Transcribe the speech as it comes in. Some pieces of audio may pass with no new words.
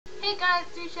Hey guys,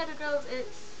 Three Shadow Girls.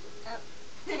 It's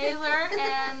Taylor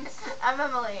and I'm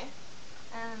Emily.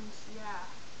 And yeah,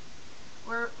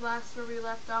 where we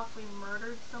left off, we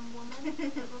murdered some woman.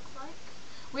 It looks like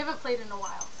we haven't played in a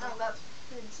while, so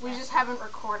we just haven't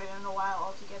recorded in a while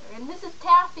altogether. And this is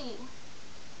Taffy.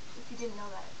 If you didn't know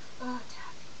that,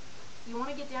 Taffy. You want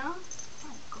to get down?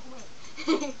 Come on, go away.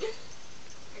 You're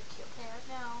cute. Okay, right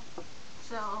now.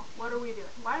 So what are we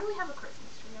doing? Why do we have a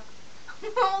Christmas tree up?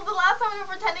 Well, the last time we were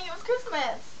pretending it was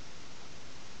Christmas.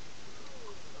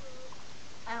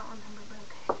 I don't remember, but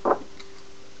okay.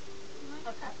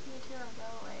 Okay. Me too, go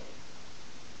away.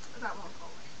 That won't go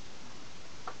away.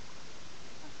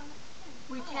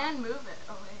 We can move it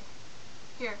away.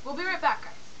 Here, we'll be right back,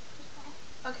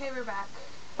 guys. Okay, we're back.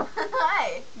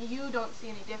 Hi. You don't see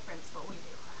any difference, but we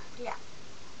do. Yeah.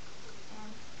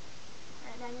 And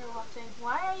right now you're watching.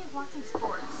 Why are you watching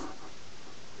sports?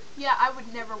 Yeah, I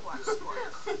would never watch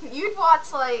sports. You'd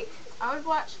watch like. I don't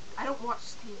watch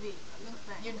TV. That's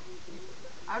the thing.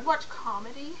 I would watch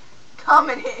comedy.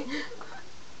 Comedy.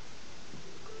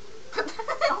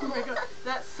 Oh my god,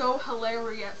 that's so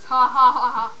hilarious. Ha ha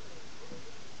ha ha.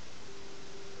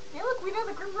 Hey, look, we know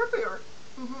the Grim Reaper.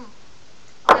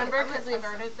 Remember, because we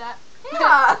inverted that?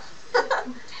 Yeah.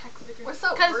 We're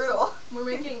so brutal. We're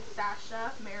making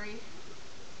Sasha marry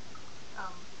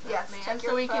yes, man, check so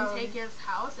your we phone. can take his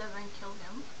house and then kill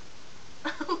him.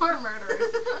 We're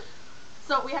murderers.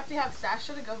 So we have to have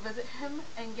Sasha to go visit him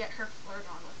and get her flirt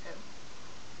on with him.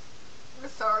 We're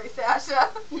sorry, Sasha.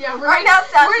 Yeah, right now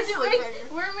Sasha's sleeping.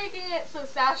 We're making it so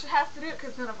Sasha has to do it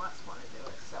because none of us want to do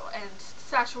it. So, and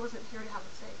Sasha wasn't here to have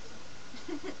a say.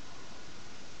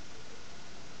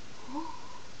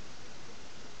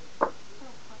 So.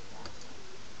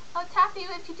 Oh, Taffy,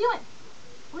 what you doing?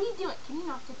 What are you doing? Can you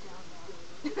not sit down now?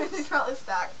 She's probably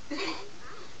stuck.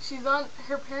 She's on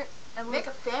her parents. Make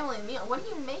a family meal. What are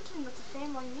you making that's a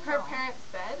family meal? Her parents'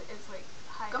 bed is like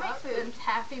high Go up, make food. and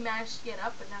Taffy managed to get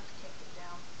up, but not to kick it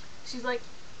down. She's like,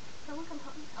 "Someone come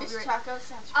help me."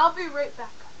 I'll be right back.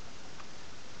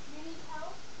 You need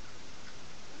help?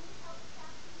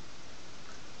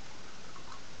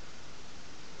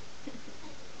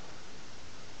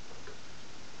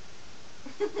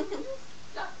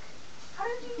 Stuck. How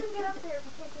did you even get up there if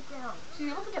you can't get down?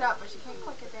 She's able to get up, but she can't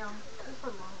quite get down. That's for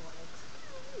long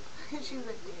legs. She's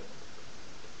like, dude.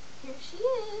 Here she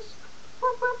is.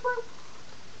 Burp, burp, burp.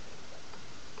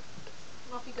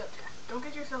 Off you go, Jack. Don't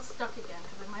get yourself stuck again,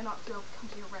 because I might not be able to come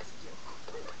to your rescue.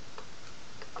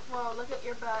 Whoa, look at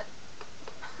your butt.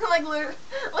 Like, literally,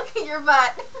 look at your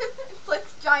butt. It's like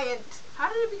giant. How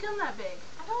did it become that big?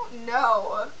 I don't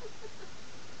know.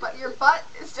 But your butt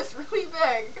is just really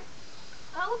big.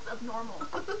 That looks abnormal.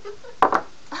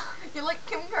 You're like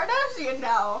Kim Kardashian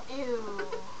now. Ew.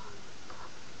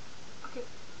 Okay,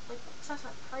 like, Sasha,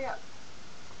 hurry up.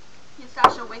 Hey,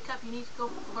 Sasha, wake up. You need to go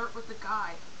flirt with the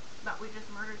guy that we just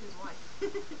murdered his wife.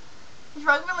 He's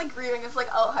probably been like grieving. It's like,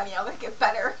 oh honey, I'll make it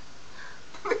better.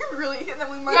 We really, and then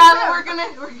we murder yeah, him.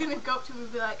 then we're gonna go up to him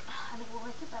and be like, honey, we'll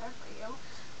make it better for you.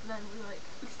 And then we like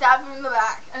stab him in the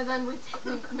back. And then we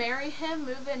marry him,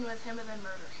 move in with him, and then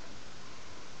murder him.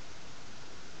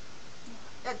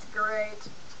 That's great. That's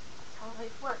how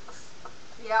life works.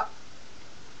 Yep.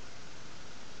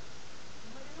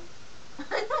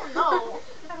 I don't know.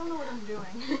 I don't know what I'm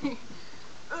doing.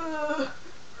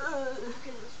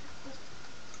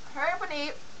 Hurry up and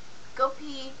eat. Go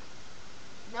pee.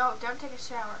 No, don't take a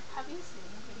shower. Have you seen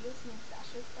the videos me and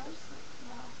Sasha does?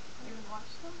 No. Have you even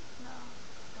watched them? No.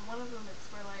 And one of them is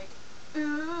for like,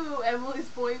 ooh, Emily's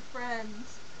boyfriend.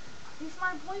 He's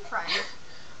my boyfriend.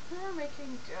 We were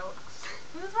making jokes.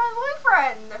 Who's my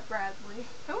boyfriend? Bradley.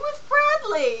 Who is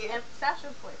Bradley? And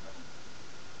Sasha's boyfriend.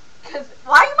 Cause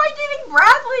why am I dating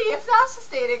Bradley if Sasha's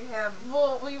dating him?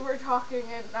 Well, we were talking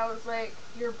and I was like,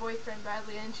 your boyfriend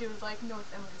Bradley, and she was like, no,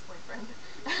 it's Emily's boyfriend.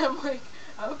 And I'm like,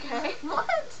 okay.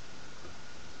 What?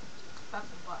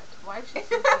 That's what. Why is she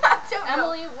sleeping in that?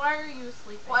 Emily, why are you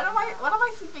sleeping? What am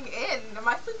I sleeping in? Am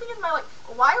I sleeping in my like?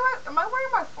 Am I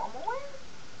wearing my formal wear?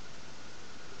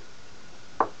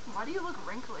 Why do you look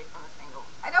wrinkly from this angle?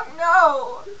 I don't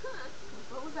know.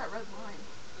 What was that red line?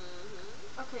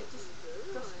 Okay, just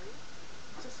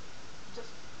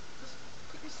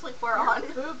put your sleepwear on.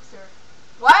 Boobs are.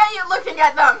 Why are you looking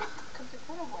at them? Because they're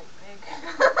kind of like big.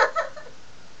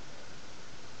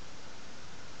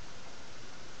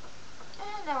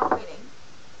 And now we're waiting.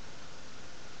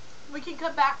 We can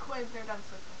come back when they're done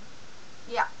sleeping.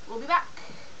 Yeah. We'll be back.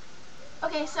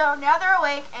 Okay, so now they're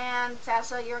awake, and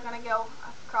Sasha, you're gonna go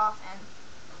across and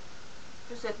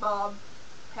visit Bob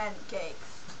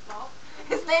Pancakes. Bob?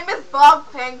 His name is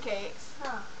Bob Pancakes.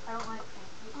 Huh. I don't like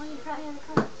pancakes. Oh, you probably in the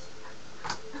comments.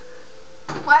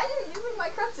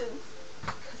 sentence?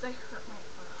 Because I hurt my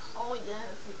foot. Oh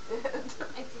yes, you did.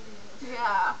 I did.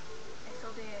 Yeah. I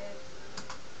still did.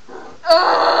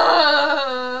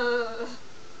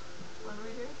 What are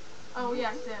we doing? Oh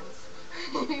yeah, Sims.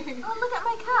 Oh, look at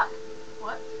my cup.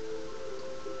 What?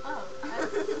 Oh,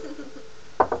 that's so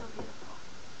beautiful.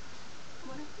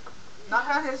 Knock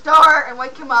on his door and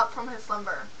wake him up from his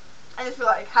slumber. And just be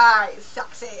like, hi,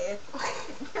 sexy. Oh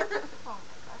my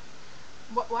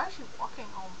gosh. Why is she walking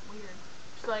all weird?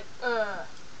 She's like,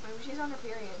 Maybe she's on her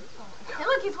period. Oh my god. Hey,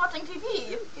 look, he's watching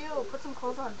TV. Ew, put some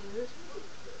clothes on, dude.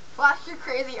 Flash your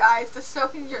crazy eyes to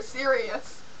show you're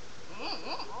serious.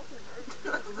 I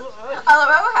love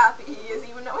how happy he is,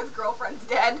 even though his girlfriend's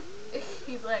dead.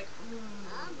 He's like,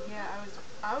 yeah,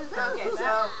 I was Okay,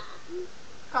 so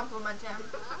compliment him.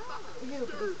 Ew,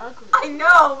 but he's ugly. I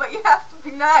know, but you have to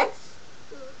be nice.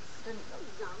 And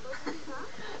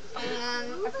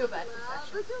I feel bad for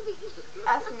Sasha.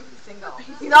 Ask him if he's single.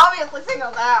 He's obviously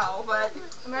single now, but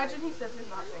imagine he says he's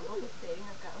not single, he's dating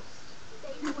a ghost.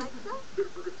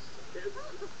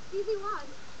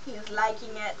 he is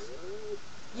liking it.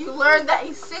 You learned that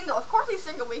he's single. Of course he's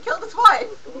single, but he killed his wife.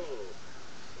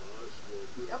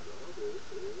 Yep.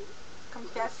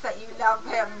 Confess that you love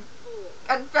him.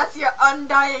 Confess your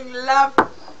undying love.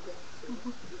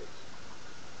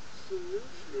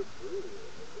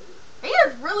 He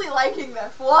is really liking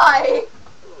this. Why?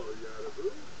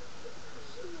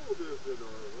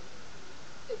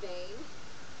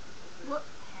 What?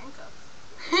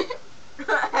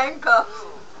 Handcuffs. Handcuffs.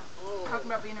 Talking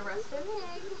about being arrested?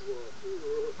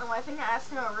 Oh, I think I asked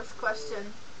him a risk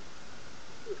question.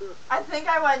 I think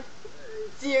I went,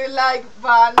 do you like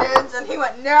bondage? And he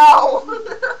went, no.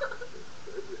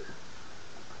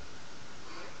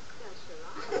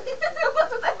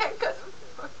 What's with the handcuffs?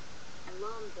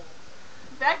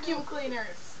 Vacuum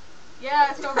cleaners.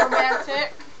 Yeah, so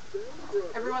romantic.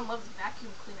 Everyone loves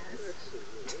vacuum cleaners.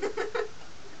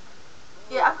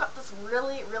 Yeah, I've got this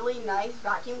really, really nice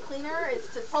vacuum cleaner. It's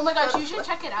just oh my gosh, you should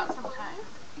check it out sometime.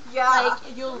 Yeah.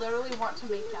 Like, you'll literally want to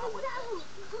make out with it.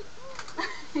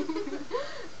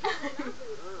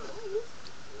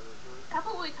 How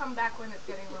about we come back when it's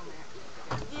getting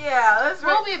romantic? Yeah, that's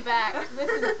right. We'll be back. This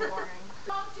is boring.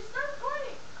 Just start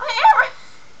recording.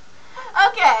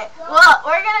 Okay, well,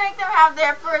 we're gonna make them have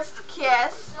their first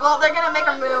kiss. Well, they're gonna make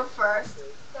a move first.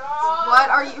 What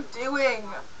are you doing?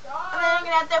 And then they're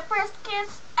gonna have their first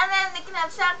kiss, and then they can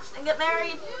have sex and get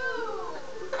married.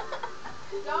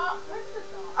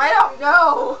 I don't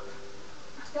know.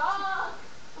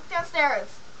 Look downstairs.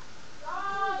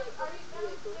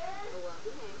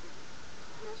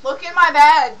 Look in my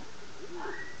bed.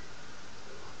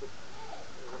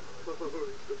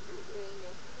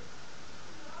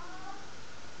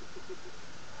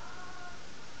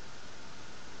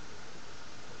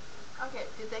 Okay,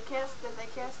 did they kiss? Did they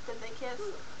kiss? Did they kiss?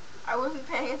 I wasn't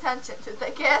paying attention. Did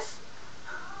they kiss?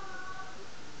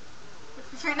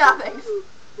 Three nothings.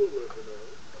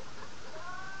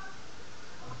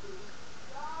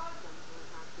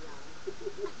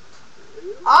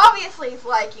 Obviously he's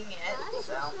liking it,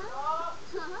 so.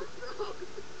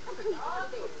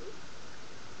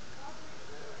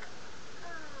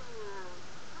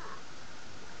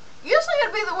 Usually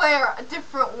it'd be a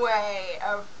different way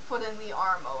of putting the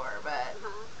arm over, but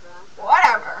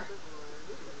whatever.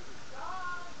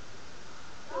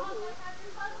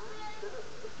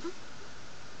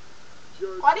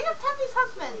 Why do you have Taffy's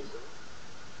husband?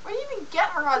 Where do you even get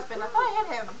her husband? I thought I had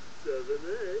him.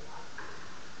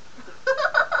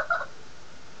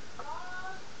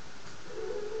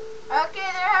 Okay,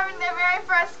 they're having their very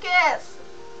first kiss.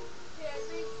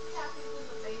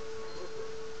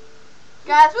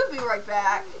 Guys, we'll be right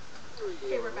back.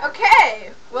 Okay, we're back.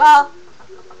 Okay, well,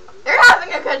 they're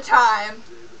having a good time.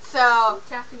 So,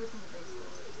 Taffy was in the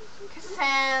basement. kiss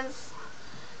hands.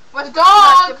 The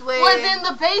dog was in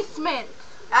the basement.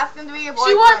 Ask him to be your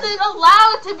boyfriend. She wasn't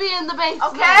allowed to be in the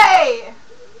basement. Okay.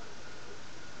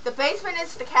 The basement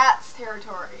is the cat's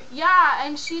territory. Yeah,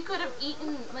 and she could have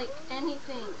eaten, like,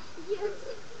 anything.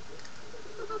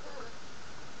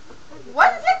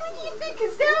 What exactly do you think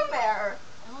is down there?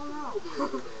 I don't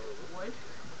know. Wood?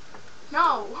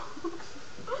 No.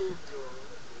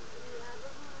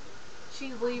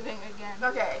 She's leaving again.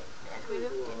 Okay.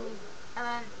 And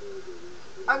then,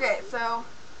 okay, so,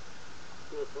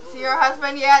 see your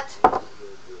husband yet?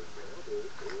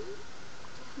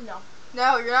 No.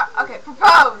 No, you're not. Okay,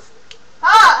 propose.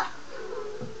 Ah!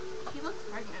 He looks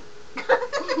pregnant.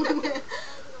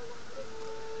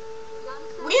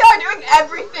 We are doing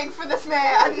everything for this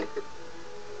man.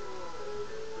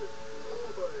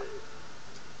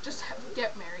 Just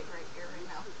get married right here, right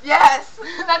now. Yes.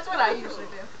 That's what I usually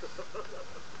do.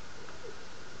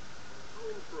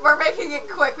 We're making it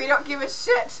quick. We don't give a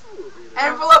shit.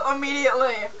 Envelope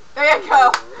immediately. There you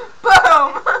go.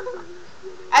 Boom.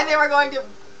 And then we're going to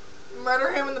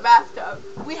murder him in the bathtub.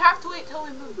 We have to wait till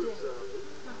we moved in.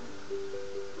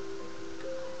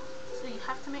 So you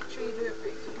have to make sure you do it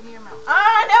right. So give me your mouse.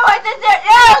 Oh, no, I did that.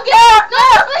 No. Please. No,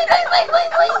 please.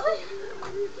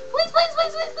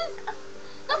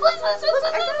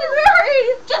 They're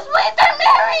married. Just wait, they're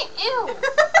married. Ew.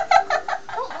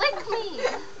 Don't lick me.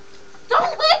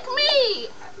 Don't lick me.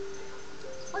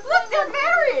 Look, they're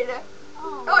married.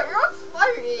 Oh, You're all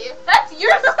slutty. that's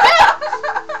your spit.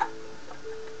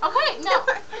 Okay, no.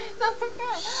 That's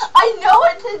okay. I know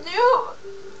what to do.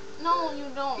 No, you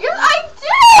don't. Yes, I do.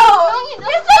 No, you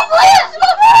don't. Yes, I do.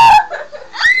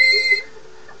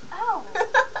 Ow.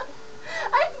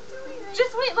 I'm doing it.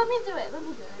 Just wait, let me do it. I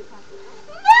promise.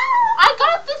 No. I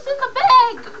got this in the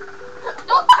bag.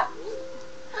 Don't.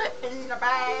 In the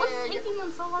bag. What's taking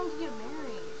them so long to get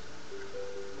married?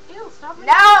 Ew, stop it.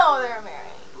 Now they're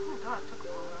married. Oh my god, it took a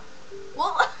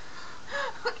while. Well,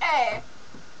 okay.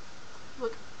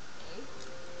 Look,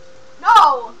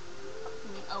 No.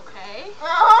 you mean okay?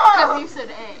 Uh-huh. Because you said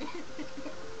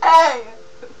A. Hey.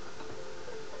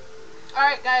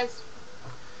 Alright, guys.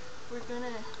 We're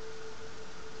gonna...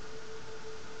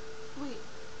 Wait,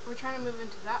 we're trying to move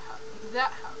into that house.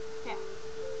 Yeah.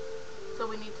 So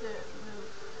we need to move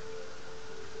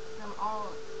them all.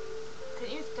 Can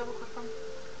you just double click them?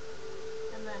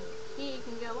 And then he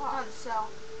can get On lost. the cell.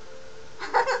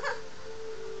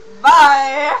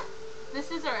 Bye.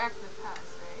 This is our active pass,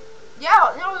 right?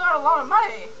 Yeah, we got a lot of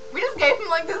money. We just gave him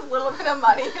like this little bit of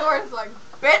money where it's like,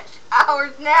 bitch,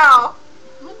 ours now.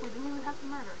 Look, we didn't even have to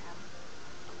murder him.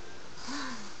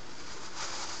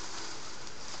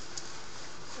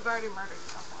 We've already murdered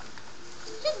someone.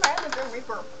 She's married the Grim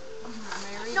Reaper.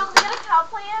 Married. No, we got a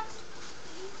cowplant.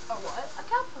 A what? A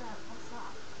cowplant. What's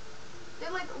that?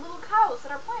 They're like little cows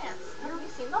that are plants. Have you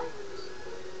seen them?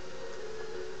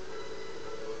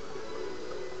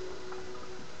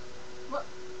 What?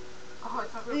 Oh,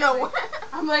 it's not really No. right.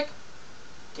 I'm like,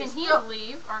 can he Still-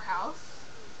 leave our house?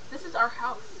 This is our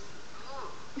house.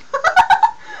 Did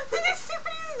you see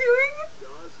what he's doing?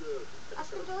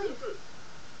 Ask him to leave.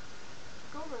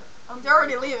 Go over it. He's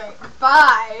already leaving.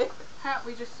 Bye. Ha,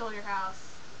 we just stole your house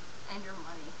and your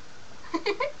money.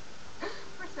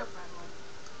 We're so friendly.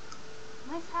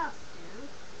 Nice house, dude.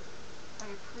 I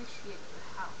appreciate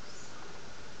the house.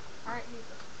 Alright, he's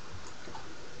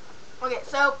Okay,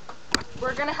 so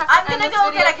we're gonna have to I'm end gonna this go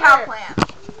video get a here.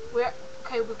 cowplant.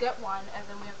 Okay, we'll get one and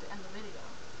then we have to end the video.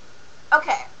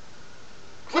 Okay.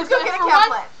 Let's go get a For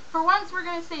cowplant. For once, we're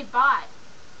gonna say bye.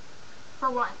 For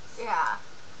once. Yeah.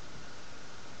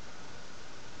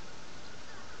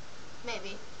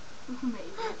 Maybe.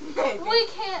 Maybe. Maybe. We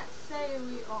can't say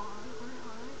we are or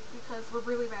aren't because we're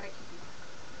really bad at keeping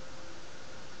records.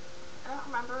 I don't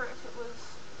remember if it was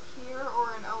here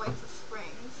or in Oasis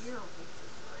Springs. You're Oasis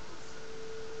Springs.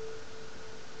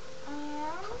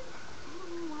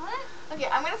 What? Okay,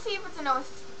 I'm gonna see if it's an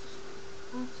Oasis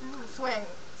Swing.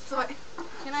 Swing.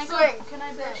 Can I Swing. go? Can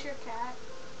I brush Swing. your cat?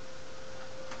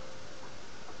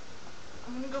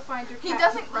 I'm gonna go find your cat. He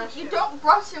doesn't. and brush You him. don't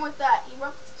brush him with that. He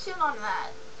rubs his chin on that.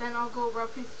 Then I'll go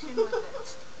rub his chin with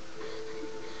it.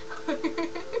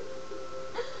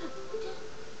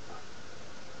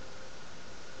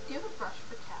 Do you have a brush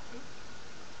for Kathy?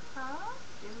 Huh?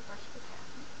 Do you have a brush for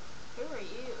Kathy? Who are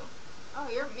you? Oh,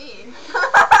 you're me.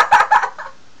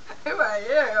 Who are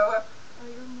you? Oh,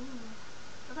 you're mean.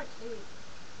 What about Kate?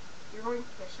 You're going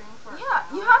fishing for a Yeah,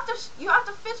 cow? you have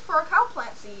to fish for a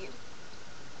cowplant seed.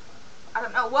 I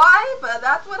don't know why, but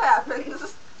that's what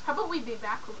happens. How about we be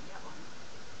back when we get one?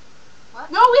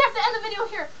 What? No, we have to end the video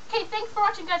here. Okay, thanks for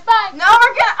watching, guys. Bye. No,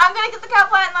 I'm gonna get the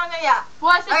cowplant and I'm gonna, yeah.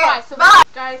 Well, I said Okay, bye. So bye.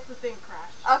 guys, the thing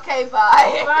crashed. Okay,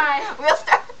 bye. Bye. We'll